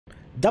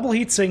Double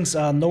heatsinks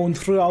are known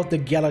throughout the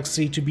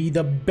galaxy to be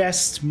the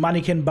best money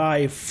can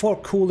buy for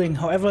cooling.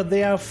 However,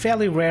 they are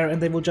fairly rare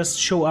and they will just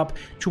show up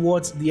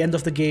towards the end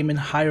of the game in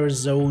higher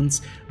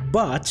zones.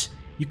 But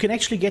you can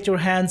actually get your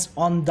hands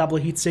on double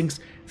heatsinks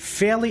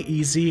fairly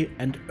easy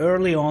and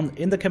early on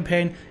in the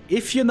campaign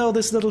if you know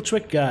this little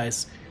trick,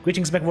 guys.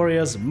 Greetings,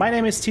 Mechwarriors. My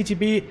name is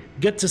TTB.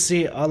 Good to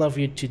see all of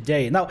you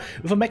today. Now,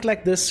 with a mech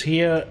like this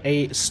here,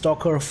 a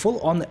Stalker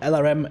full-on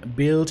LRM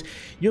build,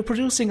 you're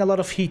producing a lot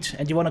of heat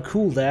and you want to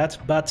cool that,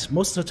 but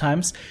most of the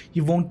times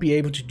you won't be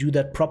able to do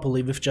that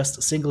properly with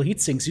just single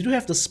heatsinks. You do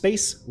have the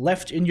space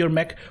left in your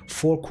mech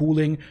for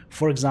cooling.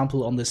 For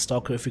example, on this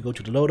Stalker, if we go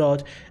to the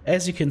loadout,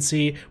 as you can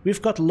see,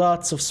 we've got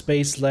lots of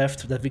space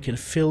left that we can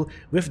fill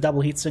with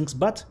double heatsinks,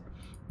 but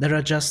there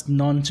are just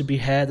none to be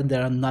had and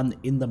there are none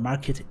in the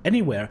market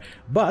anywhere.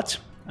 But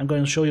I'm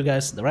going to show you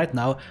guys right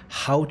now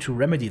how to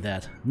remedy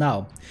that.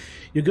 Now,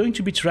 you're going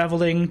to be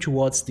traveling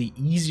towards the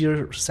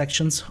easier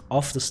sections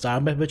of the star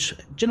map, which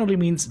generally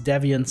means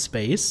Deviant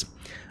space.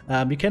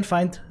 You can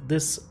find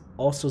this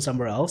also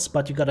somewhere else,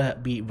 but you gotta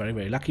be very,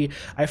 very lucky.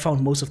 I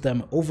found most of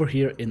them over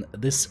here in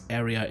this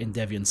area in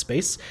Deviant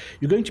space.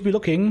 You're going to be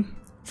looking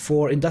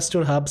for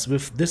industrial hubs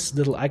with this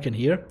little icon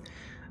here.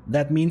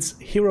 That means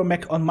hero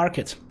mech on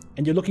market.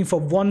 And you're looking for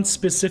one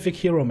specific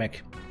hero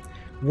mech.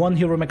 One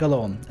hero mech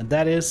alone. And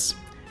that is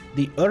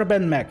the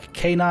URBANMECH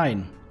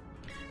K9.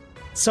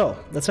 So,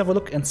 let's have a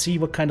look and see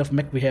what kind of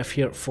mech we have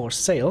here for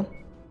sale.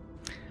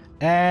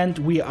 And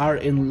we are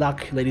in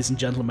luck, ladies and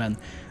gentlemen.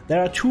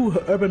 There are two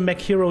URBANMECH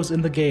heroes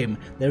in the game.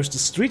 There's the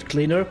Street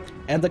Cleaner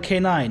and the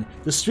K9.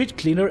 The Street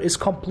Cleaner is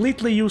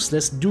completely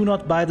useless. Do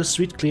not buy the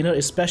Street Cleaner,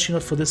 especially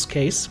not for this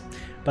case.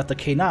 But the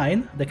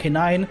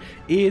K9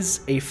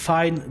 is a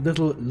fine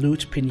little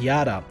loot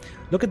pinata.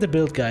 Look at the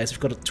build, guys. We've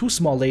got two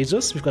small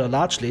lasers, we've got a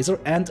large laser,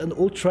 and an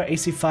Ultra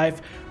AC5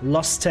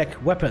 Lost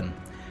Tech weapon.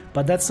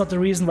 But that's not the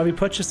reason why we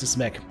purchased this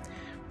mech.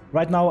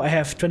 Right now I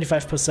have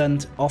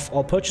 25% off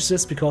all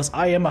purchases because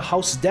I am a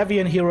House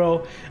Deviant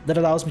hero that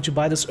allows me to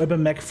buy this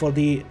URBANMECH for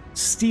the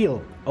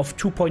steal of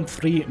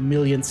 2.3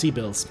 million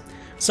C-bills.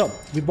 So,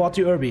 we bought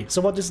the Urbi. So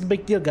what is the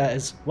big deal,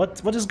 guys?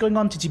 What is going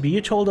on, TTB?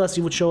 You told us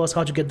you would show us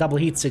how to get double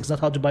heatsinks, not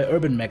how to buy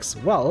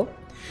URBANMECHs. Well,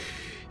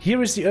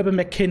 here is the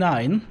URBANMECH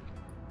K9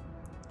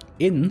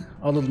 in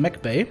our little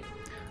mech bay.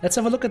 Let's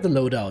have a look at the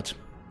loadout.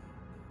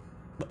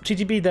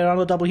 TTB, there are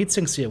no double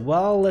heatsinks here.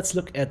 Well, let's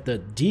look at the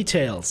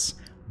details.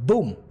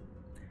 Boom!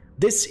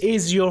 This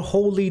is your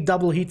holy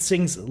double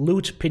heatsinks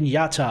loot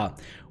pinata.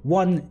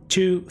 1,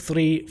 2,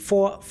 3,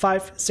 4,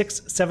 5,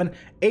 6, 7,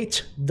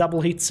 8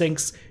 double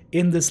heatsinks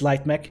in this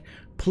light mech,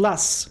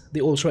 plus the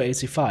Ultra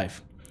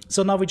AC5.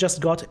 So now we just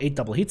got 8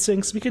 double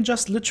heatsinks. We can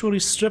just literally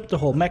strip the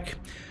whole mech.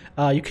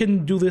 You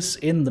can do this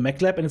in the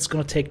mech lab and it's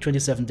gonna take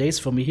 27 days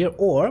for me here,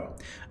 or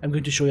I'm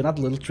going to show you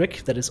another little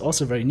trick that is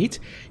also very neat.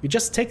 You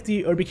just take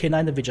the Urbi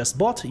K9 that we just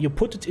bought, you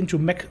put it into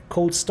mech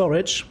cold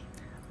storage,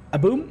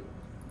 boom,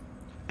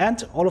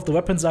 and all of the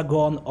weapons are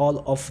gone,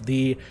 all of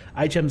the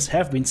items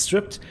have been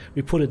stripped.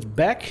 We put it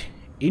back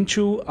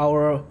into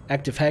our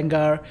active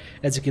hangar.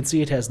 As you can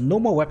see, it has no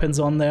more weapons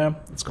on there.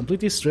 It's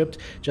completely stripped.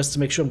 Just to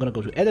make sure, I'm gonna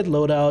go to edit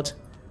loadout,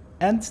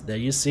 and there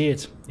you see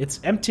it.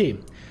 It's empty.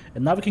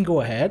 And now we can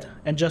go ahead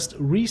and just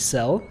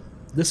resell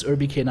this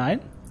Urbi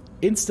K9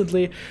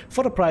 instantly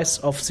for the price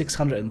of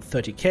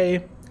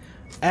 630k,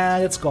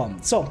 and it's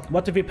gone. So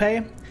what did we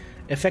pay?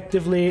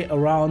 Effectively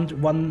around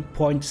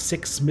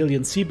 1.6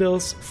 million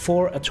C-bills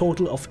for a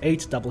total of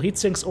 8 double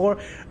heatsinks, or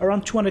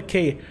around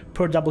 200k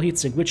per double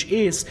heatsink, which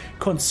is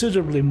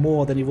considerably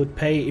more than you would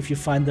pay if you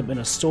find them in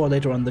a store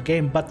later on in the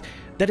game. But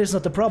that is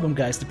not the problem,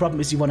 guys. The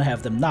problem is you want to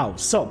have them now.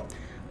 So,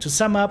 to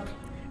sum up,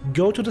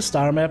 go to the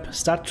star map,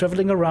 start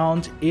traveling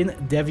around in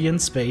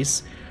Deviant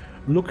space,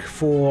 look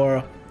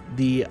for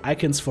the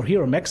icons for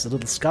hero mechs, the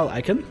little skull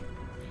icon,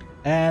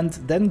 and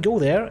then go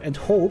there and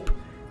hope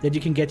that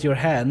you can get your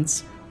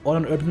hands on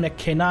an URBANMECH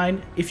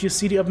K9. If you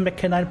see the URBANMECH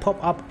K9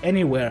 pop up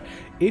anywhere,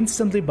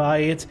 instantly buy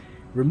it,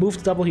 remove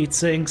the double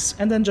heatsinks,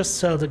 and then just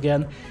sell it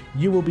again.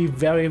 You will be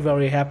very,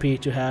 very happy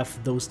to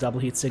have those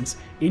double heatsinks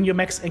in your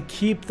mechs and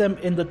keep them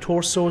in the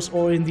torsos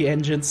or in the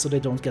engines so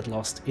they don't get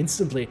lost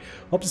instantly.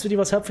 Hope this video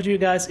was helpful to you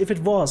guys. If it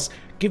was,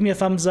 give me a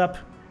thumbs up,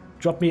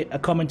 drop me a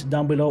comment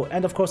down below,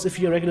 and of course, if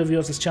you're a regular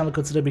viewer of this channel,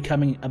 consider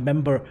becoming a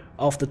member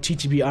of the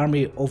TTB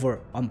army over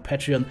on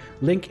Patreon.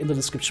 Link in the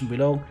description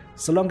below.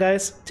 So long,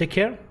 guys. Take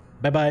care.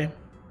 Bye-bye.